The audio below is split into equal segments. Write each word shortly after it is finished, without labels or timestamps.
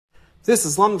This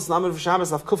is Lamed Lamed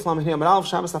Shabbos of Kuf Lamed Hey Amud Aleph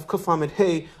Shabbos of Kuf Lamed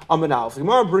Hey Amud Aleph. The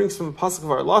Gemara brings from the pasuk of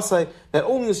our Lasai that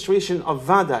only in the situation of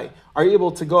Vadai are you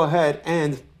able to go ahead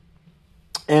and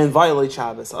violate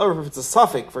Shabbos. However, if it's a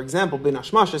suffix, for example, Ben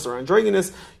Hashmashis or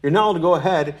Androgynous, you're not allowed to go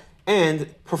ahead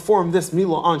and perform this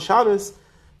Milah on Shabbos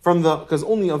because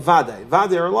only a Vadai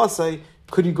or Lasai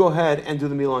could you go ahead and do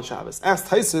the Milah on Shabbos. Ask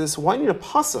Taisus, why need a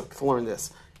pasuk to learn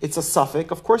this? It's a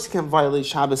suffix. Of course, you can't violate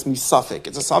Shabbos misafik.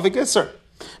 It's a suffix Isser.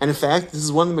 And in fact, this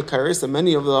is one of the Makaris that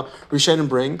many of the Rishonim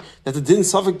bring, that the din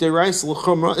suffix derais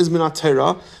l'chumra is minat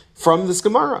Torah from this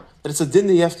Gemara. That it's a din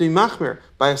that you have to be machmir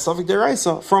by a suffix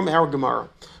derais from our Gemara.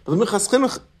 But the Minchas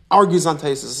Chinuch argues on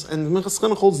Taisus, and the Minchas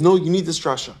Chinuch holds, no, you need this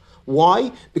drasha.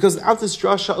 Why? Because without this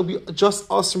drasha, it would be just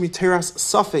asr miteras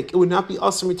suffix. It would not be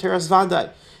asr miteras vadai.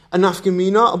 A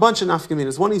nafkamina, a bunch of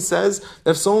nafkaminas. One, he says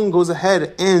that if someone goes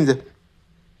ahead and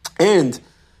in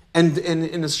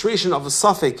the situation of a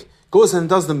suffix, goes and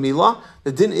does the milah,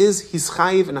 the din is he's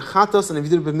chayiv in a chatas, and if he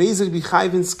did a b'mezid, be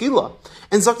chayiv in skila.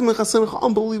 And Zaktim Mechasinach,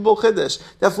 unbelievable chiddush,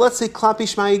 that if let's say Klapi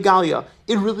Shmai Galia,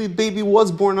 it really, baby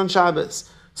was born on Shabbos.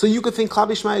 So you could think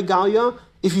Klapi Shmai Galia,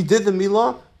 if you did the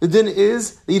milah, the din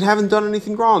is that you haven't done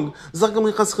anything wrong. Zaktim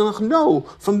Mechasinach, no,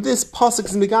 from this pasuk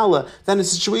is Megala, that in a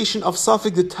situation of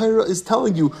suffix, the Torah is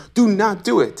telling you, do not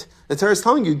do it. The Torah is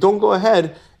telling you, don't go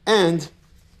ahead and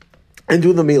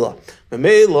do the milah.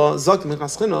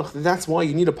 That's why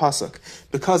you need a pasuk.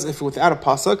 Because if without a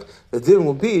pasuk, the din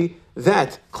will be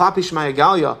that Klapi Shmai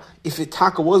Galia, if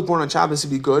Taka was born on Shabbos,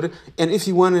 it'd be good. And if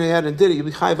you went ahead and did it, you'd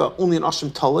be chayva only an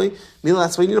Ashim Talei.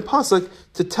 That's why you need a pasuk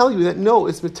to tell you that no,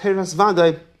 it's Miteras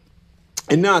Vadai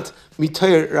and not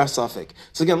Miteir Rasafik.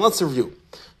 So again, let's review.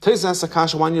 Today's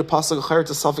Asakasha, why you need a pasuk chayer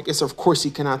to suffix Isser? Of course,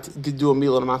 you cannot do a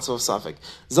meal in a matzah of suffix.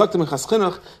 Zaktim Minchas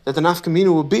Chinuch, that the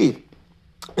nafkamina will be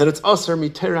that it's aser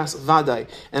miteras vadai,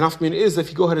 and afmin is that if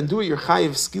you go ahead and do it, you're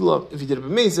chayiv skila. If you did it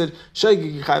b'mezid,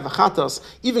 shaygig you're chayiv achatas.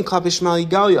 Even klapi shmali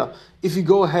galia, if you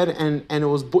go ahead and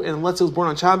let's say it was born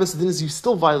on Shabbos, then you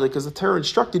still violate because the Torah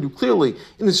instructed you clearly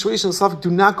in the situation of suffix, do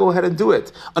not go ahead and do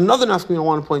it. Another nafmin I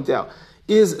want to point out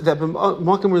is that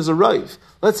Makim is a raiv.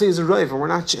 Let's say he's a raiv, and we're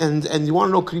not, and you want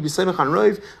to know, could he be semech on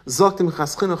raiv? Zaktim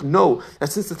Minchas Chinuch, no.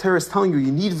 That since the Torah is telling you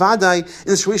need vadai in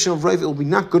the situation of raiv, it will be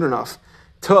not good enough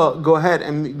to go ahead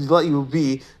and let you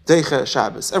be Deicha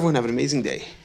Shabbos. Everyone have an amazing day.